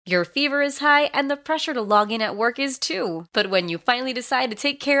Your fever is high and the pressure to log in at work is too. But when you finally decide to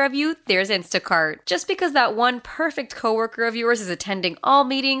take care of you, there's Instacart. Just because that one perfect coworker of yours is attending all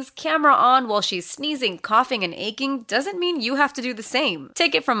meetings, camera on while she's sneezing, coughing, and aching, doesn't mean you have to do the same.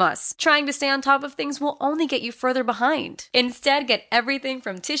 Take it from us. Trying to stay on top of things will only get you further behind. Instead, get everything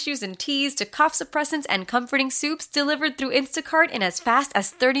from tissues and teas to cough suppressants and comforting soups delivered through Instacart in as fast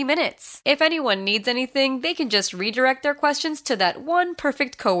as 30 minutes. If anyone needs anything, they can just redirect their questions to that one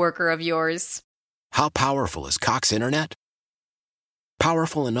perfect coworker of yours. How powerful is Cox Internet?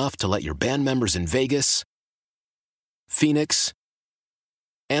 Powerful enough to let your band members in Vegas, Phoenix,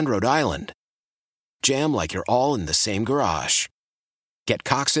 and Rhode Island jam like you're all in the same garage. Get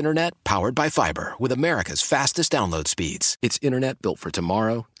Cox Internet powered by fiber with America's fastest download speeds. It's internet built for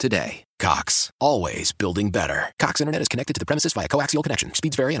tomorrow, today. Cox, always building better. Cox Internet is connected to the premises via coaxial connection.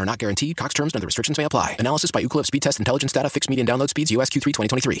 Speeds vary and are not guaranteed. Cox terms and other restrictions may apply. Analysis by Ookla Speed Test Intelligence Data. Fixed median download speeds. US Q3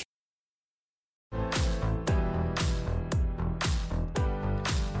 2023.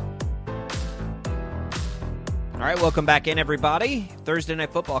 All right, welcome back in, everybody. Thursday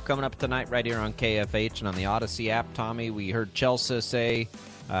Night Football coming up tonight right here on KFH and on the Odyssey app. Tommy, we heard Chelsea say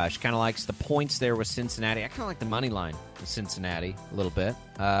she kind of likes the points there with Cincinnati. I kind of like the money line with Cincinnati a little bit.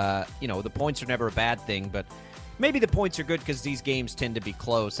 The points are never a bad thing, but maybe the points are good because these games tend to be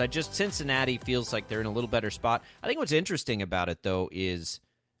close. Cincinnati feels like they're in a little better spot. I think what's interesting about it, though, is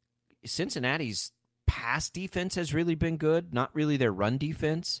Cincinnati's pass defense has really been good, not really their run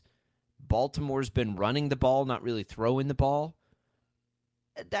defense. Baltimore's been running the ball, not really throwing the ball.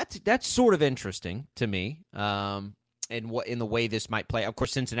 That's sort of interesting to me, and what in the way this might play. Of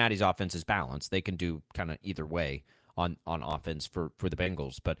course, Cincinnati's offense is balanced; they can do kind of either way on offense for the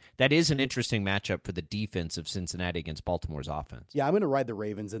Bengals. But that is an interesting matchup for the defense of Cincinnati against Baltimore's offense. Yeah, I'm going to ride the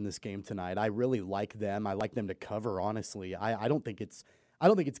Ravens in this game tonight. I really like them. I like them to cover. Honestly, I don't think it's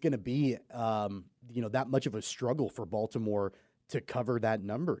going to be that much of a struggle for Baltimore to cover that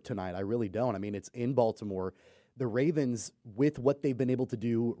number tonight. I really don't. I mean, it's in Baltimore. The Ravens, with what they've been able to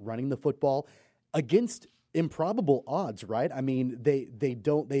do running the football against improbable odds, right? I mean,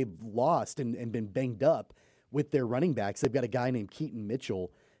 they've lost and been banged up with their running backs. They've got a guy named Keaton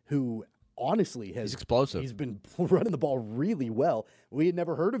Mitchell who honestly he's explosive. He's been running the ball really well. We had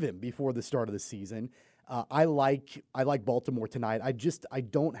never heard of him before the start of the season. I like Baltimore tonight. I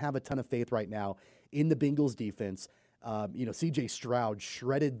don't have a ton of faith right now in the Bengals defense. C.J. Stroud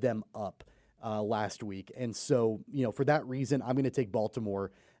shredded them up last week. And so, for that reason, I'm going to take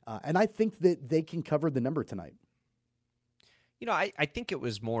Baltimore. And I think that they can cover the number tonight. I think it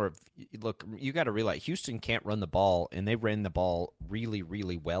was more of, look, you got to realize Houston can't run the ball, and they ran the ball really,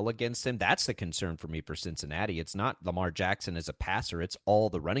 really well against them. That's the concern for me for Cincinnati. It's not Lamar Jackson as a passer. It's all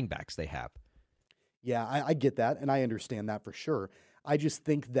the running backs they have. Yeah, I get that, and I understand that for sure. I just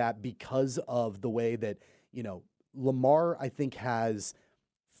think that because of the way that, Lamar, I think, has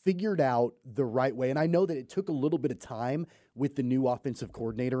figured out the right way. And I know that it took a little bit of time with the new offensive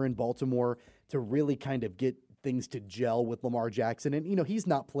coordinator in Baltimore to really kind of get things to gel with Lamar Jackson. And, he's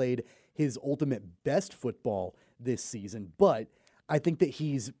not played his ultimate best football this season, but I think that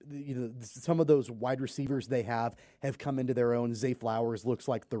he's, some of those wide receivers they have come into their own. Zay Flowers looks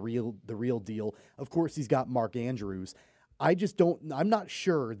like the real deal. Of course, he's got Mark Andrews. I'm not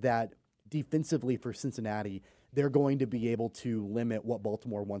sure that defensively for Cincinnati, they're going to be able to limit what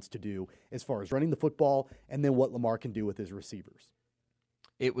Baltimore wants to do as far as running the football and then what Lamar can do with his receivers.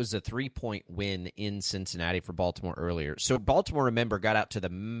 It was a 3-point win in Cincinnati for Baltimore earlier. So Baltimore, remember, got out to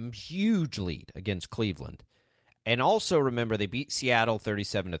the huge lead against Cleveland. And also remember they beat Seattle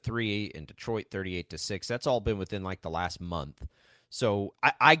 37-3 and Detroit 38-6. That's all been within like the last month. So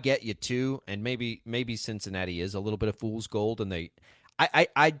I get you too, and maybe Cincinnati is a little bit of fool's gold, and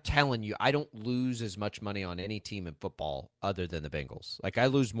I'm telling you, I don't lose as much money on any team in football other than the Bengals. Like, I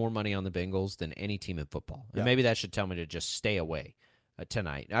lose more money on the Bengals than any team in football. And maybe that should tell me to just stay away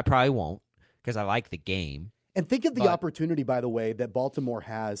tonight. I probably won't because I like the game. And think of the opportunity, by the way, that Baltimore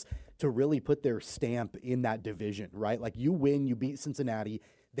has to really put their stamp in that division, right? Like, you win, you beat Cincinnati,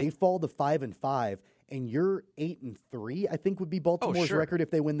 they fall to 5-5, and you're 8-3, I think would be Baltimore's record if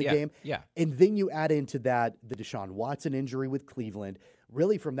they win the game. Yeah. And then you add into that the Deshaun Watson injury with Cleveland.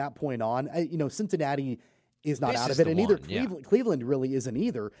 Really, from that point on, Cincinnati is not out of it, and either Cleveland really isn't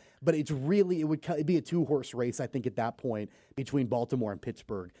either. But it would be a two-horse race, I think, at that point between Baltimore and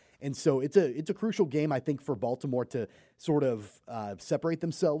Pittsburgh. And so it's a crucial game, I think, for Baltimore to sort of separate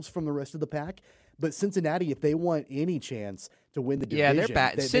themselves from the rest of the pack. But Cincinnati, if they want any chance to win the division, they're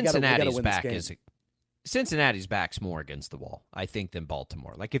back. Cincinnati's back Cincinnati's back's more against the wall, I think, than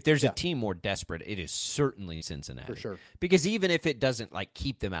Baltimore. Like, if there's a team more desperate, it is certainly Cincinnati. For sure. Because even if it doesn't, like,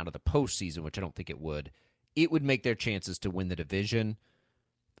 keep them out of the postseason, which I don't think it would make their chances to win the division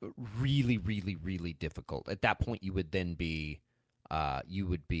really, really, really difficult. At that point, you would then be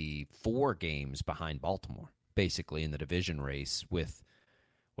 4 games behind Baltimore, basically, in the division race with,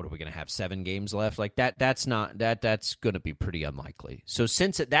 what are we going to have, 7 games left? Like that's going to be pretty unlikely. So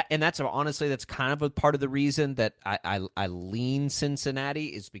honestly, that's kind of a part of the reason that I lean Cincinnati,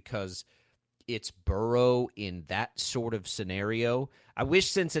 is because it's Burrow in that sort of scenario. I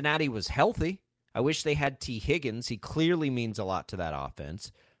wish Cincinnati was healthy. I wish they had T. Higgins. He clearly means a lot to that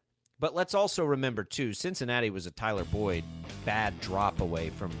offense. But let's also remember, too, Cincinnati was a Tyler Boyd bad drop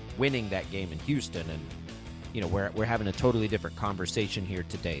away from winning that game in Houston, and we're having a totally different conversation here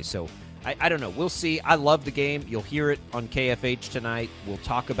today. So I don't know. We'll see. I love the game. You'll hear it on KFH tonight. We'll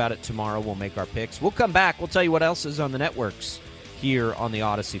talk about it tomorrow. We'll make our picks. We'll come back. We'll tell you what else is on the networks here on the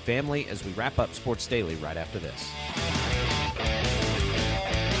Odyssey family as we wrap up Sports Daily right after this.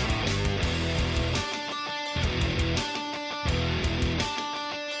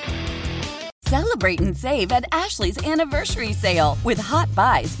 Celebrate and save at Ashley's Anniversary Sale. With Hot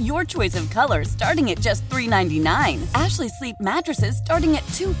Buys, your choice of colors starting at just $3.99. Ashley Sleep mattresses starting at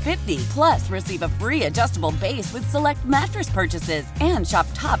 $2.50. Plus, receive a free adjustable base with select mattress purchases. And shop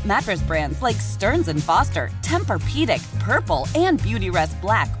top mattress brands like Stearns & Foster, Tempur-Pedic, Purple, and Beautyrest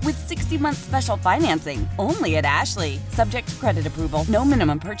Black with 60-month special financing. Only at Ashley. Subject to credit approval. No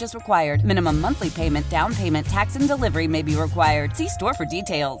minimum purchase required. Minimum monthly payment, down payment, tax, and delivery may be required. See store for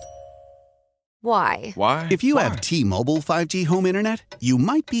details. Why? If you have T-Mobile 5G home internet, you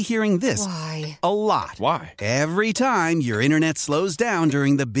might be hearing this Why? a lot. Why? Every time your internet slows down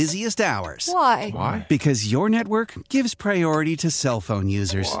during the busiest hours. Why? Because your network gives priority to cell phone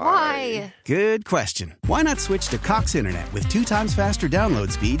users. Why? Good question. Why not switch to Cox Internet with 2 times faster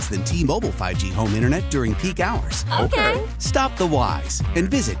download speeds than T-Mobile 5G home internet during peak hours? Okay. Stop the whys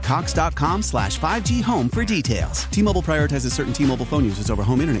and visit cox.com/5G home for details. T-Mobile prioritizes certain T-Mobile phone users over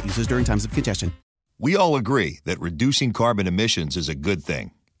home internet users during times of congestion. We all agree that reducing carbon emissions is a good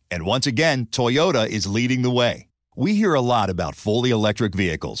thing. And once again, Toyota is leading the way. We hear a lot about fully electric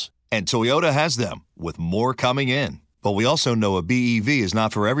vehicles, and Toyota has them, with more coming in. But we also know a BEV is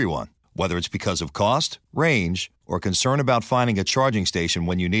not for everyone, whether it's because of cost, range, or concern about finding a charging station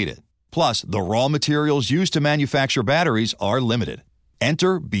when you need it. Plus, the raw materials used to manufacture batteries are limited.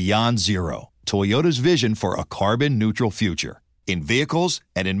 Enter Beyond Zero, Toyota's vision for a carbon-neutral future. In vehicles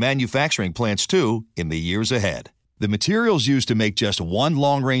and in manufacturing plants, too, in the years ahead. The materials used to make just one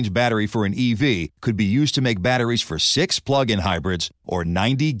long-range battery for an EV could be used to make batteries for 6 plug-in hybrids or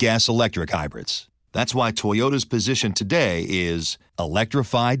 90 gas-electric hybrids. That's why Toyota's position today is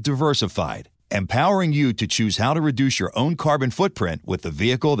electrified, diversified, empowering you to choose how to reduce your own carbon footprint with the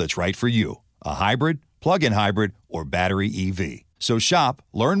vehicle that's right for you, a hybrid, plug-in hybrid, or battery EV. So shop,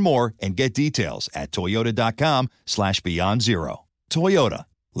 learn more, and get details at toyota.com/beyond zero. Toyota,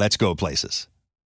 let's go places.